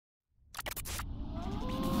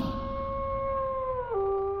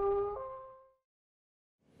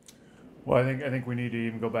Well, I think we need to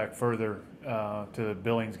even go back further to the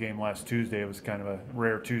Billings game last Tuesday. It was kind of a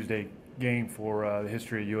rare Tuesday game for the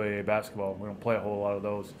history of UAA basketball. We don't play a whole lot of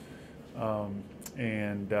those,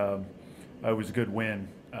 and it was a good win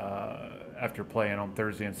after playing on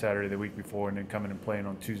Thursday and Saturday the week before, and then coming and playing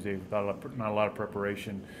on Tuesday without not a lot of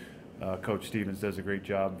preparation. Coach Stevens does a great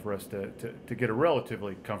job for us to get a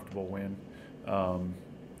relatively comfortable win.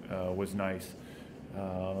 Was nice.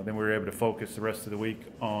 Then we were able to focus the rest of the week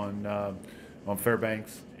on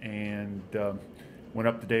Fairbanks and went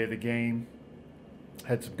up the day of the game.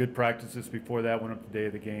 Had some good practices before that. Went up the day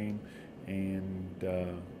of the game, and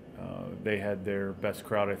they had their best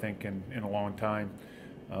crowd I think in a long time.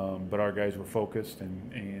 But our guys were focused,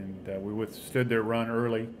 and we withstood their run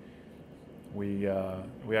early. We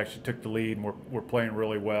actually took the lead, and we're playing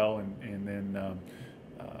really well, and then.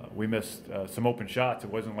 We missed some open shots. It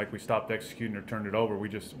wasn't like we stopped executing or turned it over.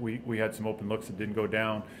 We had some open looks that didn't go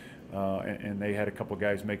down, and they had a couple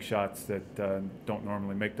guys make shots that don't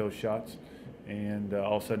normally make those shots, and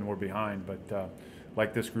all of a sudden we're behind. But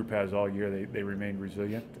like this group has all year, they remained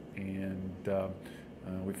resilient, and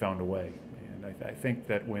we found a way. And I think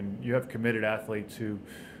that when you have committed athletes who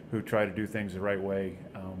try to do things the right way,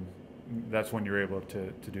 that's when you're able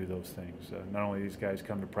to do those things. Not only these guys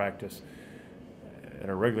come to practice at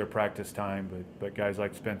a regular practice time, but guys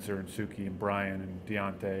like Spencer and Suki and Brian and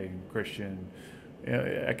Deontay and Christian, you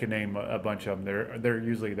know, I can name a bunch of them. They're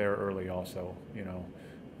usually there early also. You know,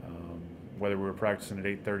 whether we were practicing at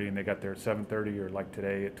 8:30 and they got there at 7:30, or like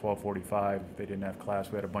today at 12:45. If they didn't have class,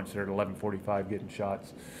 we had a bunch there at 11:45 getting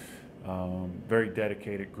shots. Very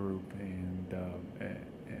dedicated group, and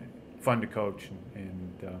fun to coach,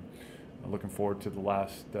 and looking forward to the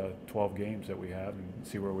last 12 games that we have and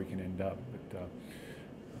see where we can end up. But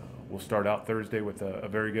we'll start out Thursday with a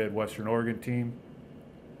very good Western Oregon team.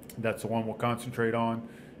 That's the one we'll concentrate on,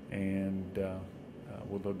 and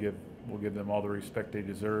we'll give them all the respect they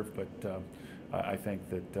deserve. But I think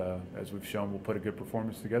that as we've shown, we'll put a good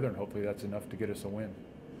performance together, and hopefully that's enough to get us a win.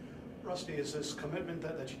 Rusty, is this commitment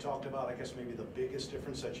that you talked about, I guess maybe the biggest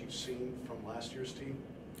difference that you've seen from last year's team?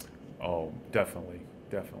 Oh, definitely.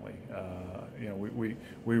 You know,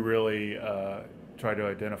 we really try to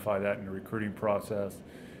identify that in the recruiting process,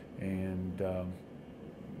 and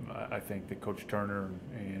I think that Coach Turner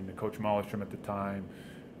and Coach Mollestrom at the time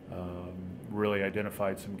really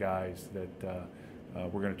identified some guys that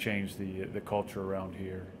we're going to change the culture around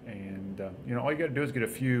here. And you know, all you got to do is get a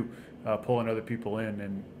few pulling other people in,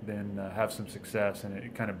 and then have some success, and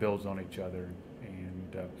it kind of builds on each other.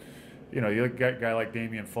 And you know, you got a guy like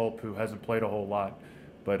Damian Fulp, who hasn't played a whole lot.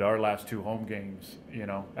 But our last two home games, you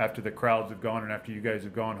know, after the crowds have gone and after you guys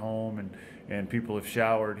have gone home and people have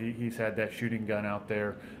showered, he's had that shooting gun out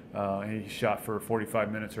there, and he shot for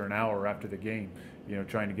 45 minutes or an hour after the game, you know,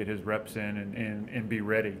 trying to get his reps in and be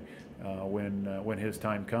ready when his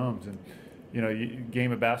time comes. And you know,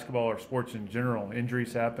 game of basketball or sports in general,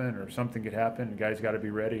 injuries happen or something could happen, and guys got to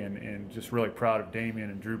be ready. And just really proud of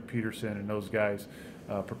Damian and Drew Peterson and those guys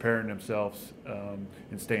preparing themselves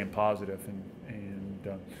and staying positive. And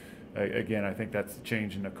again, I think that's the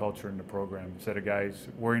change in the culture in the program. Instead of guys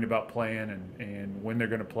worrying about playing and when they're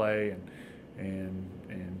going to play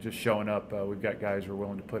and just showing up, we've got guys who are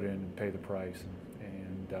willing to put in and pay the price.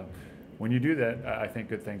 And when you do that, I think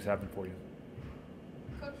good things happen for you.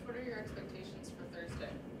 Coach, what are your expectations for Thursday?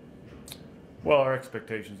 Well, our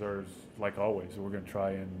expectations are, like always, we're going to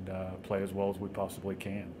try and play as well as we possibly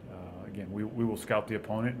can. Again, we will scout the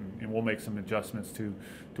opponent, and we'll make some adjustments to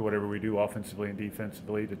whatever we do offensively and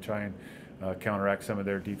defensively to try and counteract some of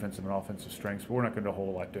their defensive and offensive strengths. But we're not going to do a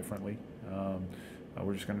whole lot differently.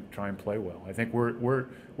 We're just going to try and play well. I think we're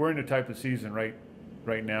in the type of season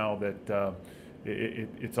right now that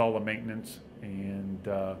it's all the maintenance and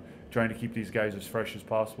trying to keep these guys as fresh as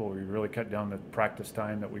possible. We really cut down the practice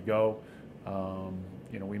time that we go.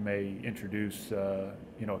 You know, we may introduce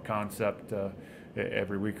you know, a concept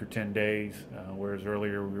every week or 10 days, whereas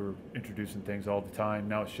earlier we were introducing things all the time.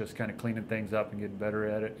 Now it's just kind of cleaning things up and getting better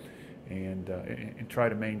at it, and try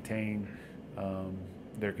to maintain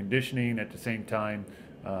their conditioning at the same time.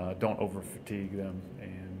 Don't over fatigue them.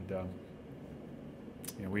 And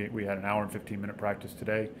you know, we had an hour and 15-minute practice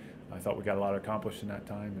today. I thought we got a lot accomplished in that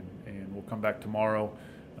time, and we'll come back tomorrow,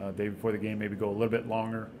 day before the game, maybe go a little bit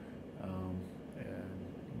longer.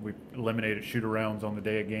 We eliminated shoot-arounds on the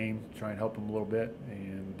day of game, try and help them a little bit.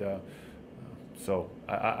 And so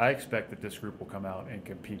I expect that this group will come out and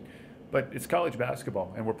compete. But it's college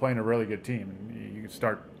basketball, and we're playing a really good team. And you can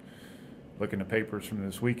start looking at papers from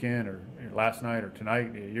this weekend or last night or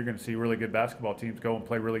tonight. You're going to see really good basketball teams go and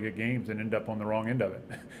play really good games and end up on the wrong end of it.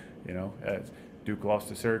 You know, Duke lost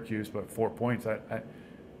to Syracuse, but 4 points.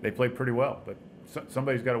 They played pretty well, but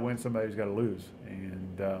somebody's got to win, somebody's got to lose,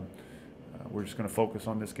 and we're just going to focus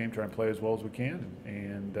on this game, try and play as well as we can,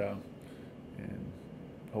 and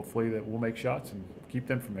hopefully that we'll make shots and keep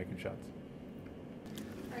them from making shots.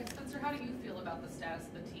 All right, Spencer, how do you feel about the status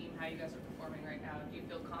of the team, how you guys are performing right now? Do you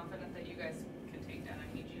feel confident that you guys can take down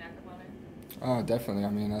any GNAC opponent? Definitely. I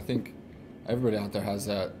mean, I think everybody out there has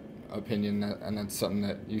that opinion, and that's something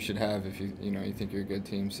that you should have if you think you're a good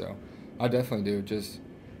team. So I definitely do. Just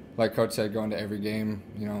like Coach said, going to every game,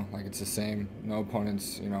 like it's the same. No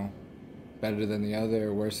opponent's, better than the other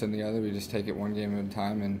or worse than the other. We just take it one game at a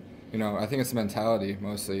time, and I think it's the mentality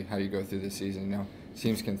mostly how you go through the season.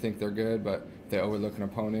 Teams can think they're good, but if they overlook an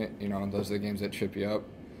opponent, those are the games that trip you up.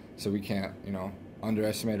 So we can't,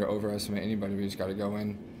 underestimate or overestimate anybody. We just got to go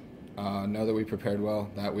in, know that we prepared well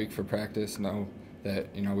that week for practice, know that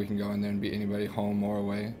we can go in there and beat anybody home or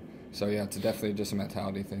away. So yeah, it's definitely just a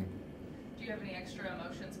mentality thing. Do you have any extra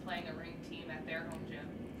emotions playing a ranked team at their home gym?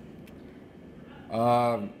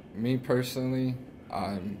 Me personally,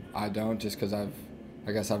 I don't, just because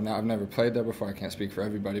I've never played there before. I can't speak for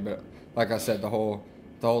everybody, but like I said, the whole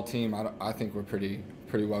team, I think we're pretty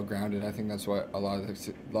well grounded. I think that's what a lot of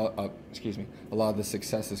the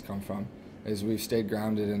successes come from, is we've stayed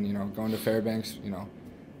grounded, and going to Fairbanks,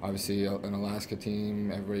 obviously an Alaska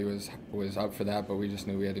team, everybody was up for that, but we just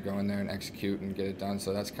knew we had to go in there and execute and get it done.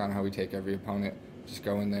 So that's kind of how we take every opponent, just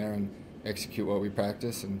go in there and execute what we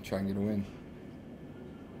practice and try and get a win.